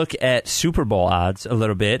 we're going to look at Super Bowl odds a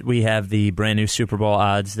little bit. We have the brand new Super Bowl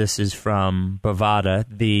odds. This is from Bovada,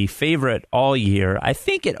 the favorite all year. I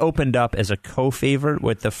think it opened up as a co-favorite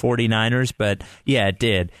with the 49ers, but yeah, it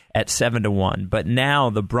did at 7-1. But now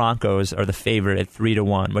the Broncos are the favorite at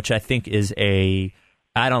 3-1, which I think is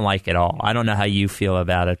I don't like it all. I don't know how you feel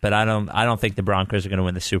about it, but I don't think the Broncos are going to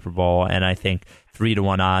win the Super Bowl, and I think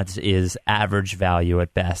 3-1 odds is average value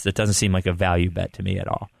at best. It doesn't seem like a value bet to me at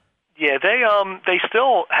all. Yeah, they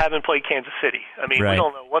still haven't played Kansas City. I mean, right. We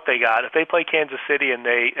don't know what they got. If they play Kansas City and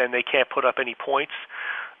they can't put up any points,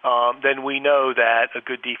 then we know that a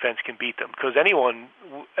good defense can beat them. Because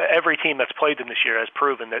every team that's played them this year has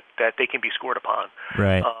proven that they can be scored upon.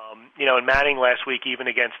 Right. And Manning last week, even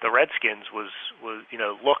against the Redskins,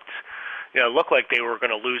 looked like they were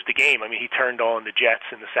going to lose the game. I mean, he turned on the Jets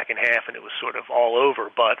in the second half, and it was sort of all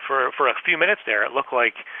over. But for a few minutes there, it looked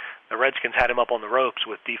like the Redskins had him up on the ropes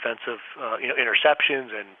with defensive,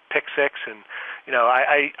 interceptions and pick six. And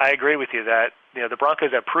I agree with you that the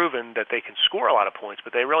Broncos have proven that they can score a lot of points,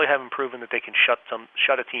 but they really haven't proven that they can shut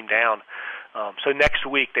a team down. So next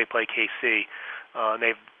week they play KC.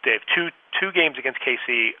 They have two games against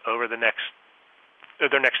KC over their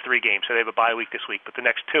next 3 games. So they have a bye week this week, but the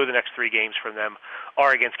next 3 games from them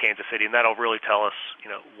are against Kansas City, and that'll really tell us,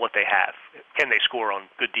 what they have. Can they score on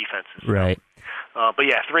good defenses? Right. But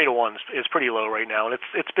yeah, 3-1 is pretty low right now, and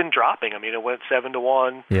it's been dropping. I mean, it went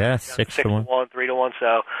 7-1. Yeah, 6-1, 3-1.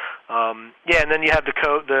 So and then you have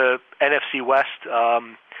the NFC West.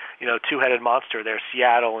 Two-headed monster there,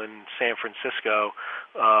 Seattle and San Francisco.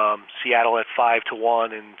 Seattle at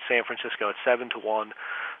 5-1 and San Francisco at 7-1.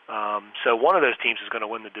 So one of those teams is going to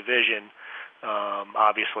win the division,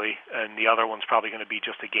 obviously, and the other one's probably going to be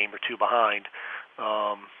just a game or two behind.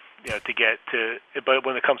 But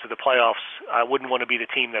when it comes to the playoffs, I wouldn't want to be the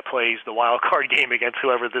team that plays the wild card game against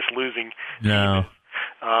whoever this losing team is.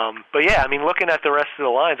 But yeah, I mean, looking at the rest of the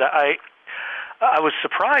lines, I was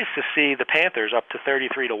surprised to see the Panthers up to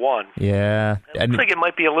 33-1. Yeah. It looks like it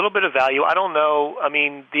might be a little bit of value. I don't know. I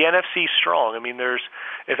mean, the NFC's strong. I mean,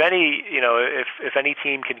 if any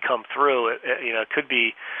team can come through, it could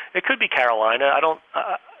be Carolina.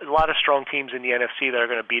 A lot of strong teams in the NFC that are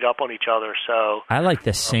going to beat up on each other. So I like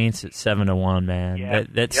the Saints at 7-1, man. Yeah.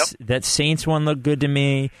 That Saints one looked good to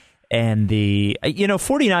me. And the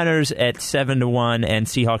 49ers at 7-1 and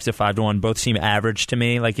Seahawks at 5-1 both seem average to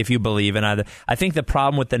me. Like, if you believe in either, I think the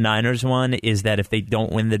problem with the Niners one is that if they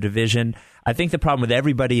don't win the division, I think the problem with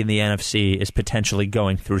everybody in the NFC is potentially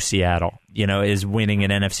going through Seattle. Is winning an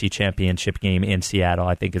NFC championship game in Seattle.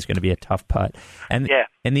 I think is going to be a tough putt. And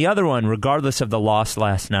the other one, regardless of the loss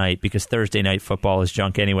last night, because Thursday night football is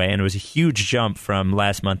junk anyway, and it was a huge jump from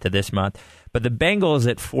last month to this month. But the Bengals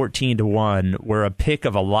at 14-1 were a pick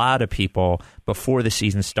of a lot of people before the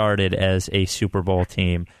season started as a Super Bowl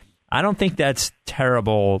team. I don't think that's a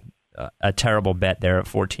terrible bet there at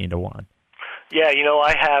 14-1. Yeah,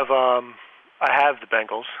 I have the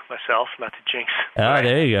Bengals myself, not to jinx. Oh,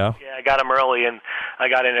 there you go. Yeah, I got them early, and I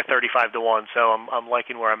got in at 35-1, so I'm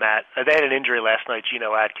liking where I'm at. They had an injury last night,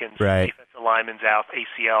 Geno Atkins. Right. Defensive lineman's out,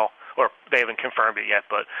 ACL. Or they haven't confirmed it yet,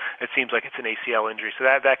 but it seems like it's an ACL injury, so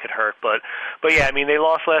that could hurt. But yeah, I mean, they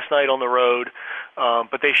lost last night on the road,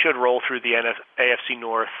 but they should roll through the AFC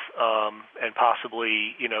North and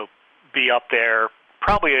possibly, be up there.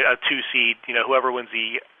 Probably a 2 seed. Whoever wins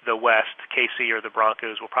the West, KC or the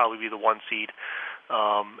Broncos, will probably be the 1 seed.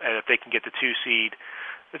 And if they can get the 2 seed,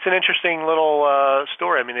 it's an interesting little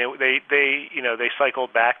story. I mean, they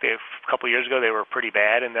cycled back. A couple of years ago, they were pretty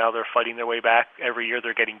bad, and now they're fighting their way back. Every year,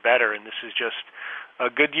 they're getting better, and this is just a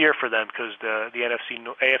good year for them because the AFC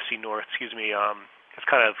North, is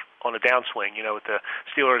kind of on a downswing. With the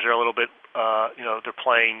Steelers are a little bit they're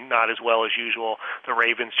playing not as well as usual. The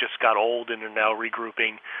Ravens just got old and are now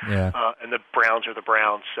regrouping. Yeah. And the Browns are the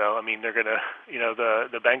Browns. So, I mean, they're going to,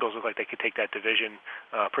 the Bengals look like they could take that division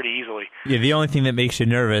pretty easily. Yeah, the only thing that makes you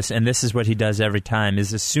nervous, and this is what he does every time,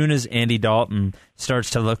 is as soon as Andy Dalton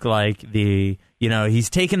starts to look like he's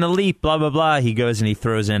taking the leap, blah, blah, blah, he goes and he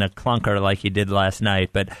throws in a clunker like he did last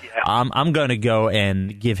night. But yeah. I'm going to go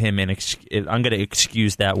and give him I'm going to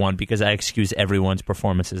excuse that one because I excuse everyone's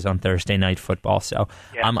performances on Thursday Night Football. So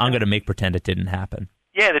yeah. I'm going to make pretend it didn't happen.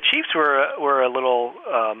 Yeah, the Chiefs were a little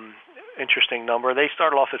interesting number. They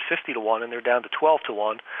started off at 50-1 and they're down to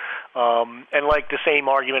 12-1. And like the same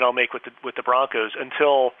argument I'll make with the Broncos,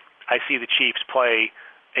 until I see the Chiefs play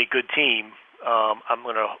a good team, I'm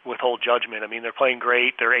going to withhold judgment. I mean, they're playing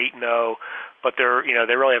great. They're 8-0, but they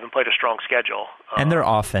really haven't played a strong schedule. And their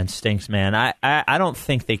offense stinks, man. I don't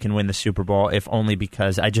think they can win the Super Bowl, if only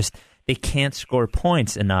because they can't score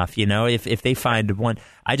points enough. If they find one,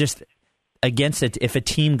 against it, if a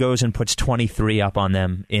team goes and puts 23 up on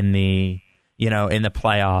them in the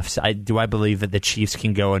playoffs, I believe that the Chiefs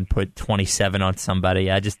can go and put 27 on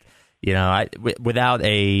somebody. Without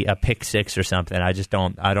a pick six or something,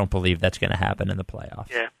 I don't believe that's going to happen in the playoffs.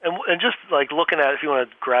 Yeah, and just like looking at, if you want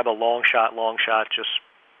to grab a long shot, just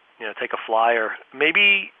take a flyer.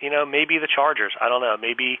 Maybe the Chargers. I don't know.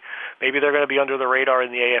 Maybe they're going to be under the radar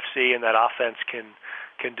in the AFC, and that offense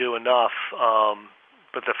can do enough.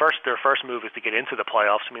 But their first move is to get into the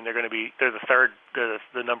playoffs. I mean, they're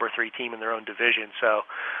the number 3 team in their own division. So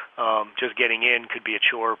just getting in could be a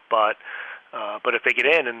chore, but if they get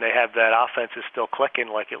in and they have that offense is still clicking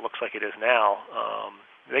like it looks like it is now,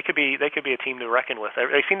 they could be a team to reckon with.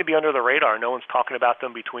 They seem to be under the radar. No one's talking about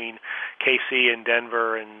them between KC and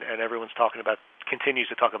Denver, and everyone's continues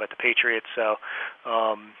to talk about the Patriots. So,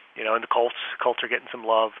 and the Colts are getting some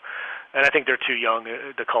love. And I think they're too young,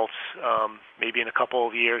 the Colts, maybe in a couple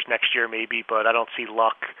of years, next year maybe, but I don't see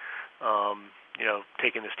Luck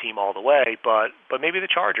taking this team all the way, but maybe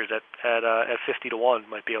the Chargers at 50-1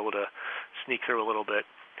 might be able to sneak through a little bit.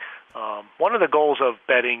 One of the goals of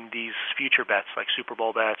betting these future bets, like Super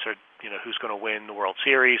Bowl bets or who's going to win the World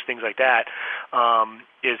Series, things like that,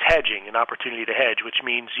 is hedging, an opportunity to hedge, which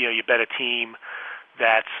means you bet a team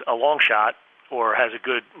that's a long shot or has a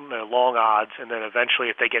good long odds, and then eventually,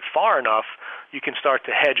 if they get far enough, you can start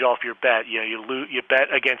to hedge off your bet. You bet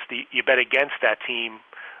against that team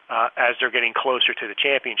as they're getting closer to the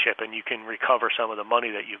championship, and you can recover some of the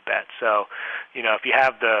money that you've bet. So, if you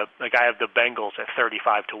have I have the Bengals at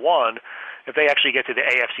 35-1, if they actually get to the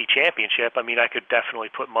AFC Championship, I mean, I could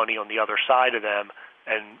definitely put money on the other side of them,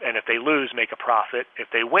 and if they lose, make a profit. If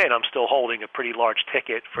they win, I'm still holding a pretty large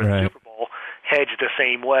ticket for the Super Bowl. Hedge the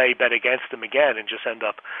same way, bet against them again, and just end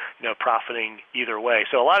up, profiting either way.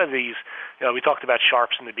 So a lot of these, we talked about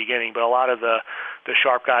sharps in the beginning, but a lot of the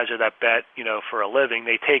sharp guys are that bet, for a living.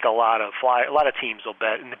 They take a lot of teams will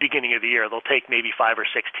bet in the beginning of the year. They'll take maybe 5 or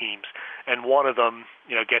 6 teams, and one of them,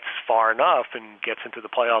 gets far enough and gets into the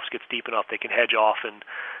playoffs, gets deep enough, they can hedge off and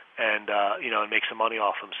make some money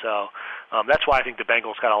off them. So that's why I think the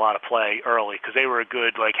Bengals got a lot of play early, because they were a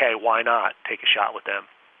good, hey, why not take a shot with them?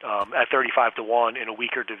 At 35-1 in a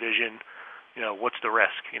weaker division, what's the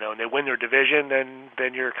risk? And they win their division,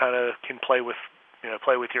 then you're kind of can play with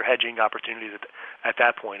your hedging opportunities at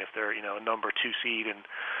that point. If they're a number 2 seed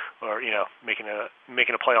or making a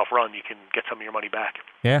playoff run, you can get some of your money back.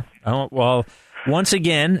 Yeah. Well, once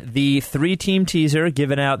again, the 3-team teaser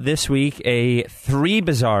given out this week, a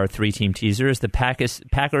bizarre 3-team teaser, is the Packers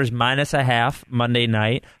 -0.5 Monday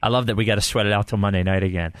night. I love that we got to sweat it out till Monday night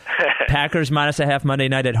again. Packers -0.5 Monday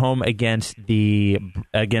night at home against the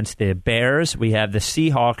Bears. We have the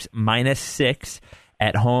Seahawks -6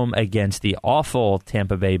 at home against the awful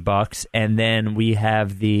Tampa Bay Bucks, and then we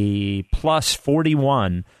have the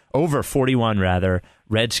over 41 rather,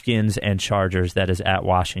 Redskins and Chargers. That is at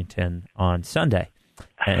Washington on Sunday.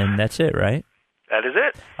 And that's it, right? That is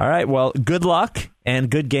it. All right. Well, good luck and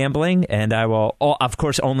good gambling. And I will, of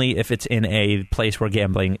course, only if it's in a place where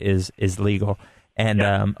gambling is legal.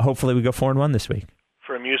 And hopefully we go 4-1 this week.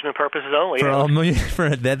 For amusement purposes only.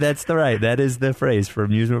 That's that is the phrase, for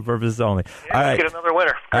amusement purposes only. Yeah, all right. Get another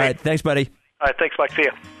winner. Great. All right. Thanks, buddy. All right. Thanks, Mike. See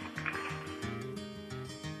ya.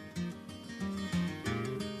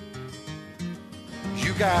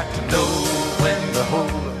 You got to know when to hold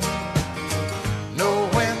up.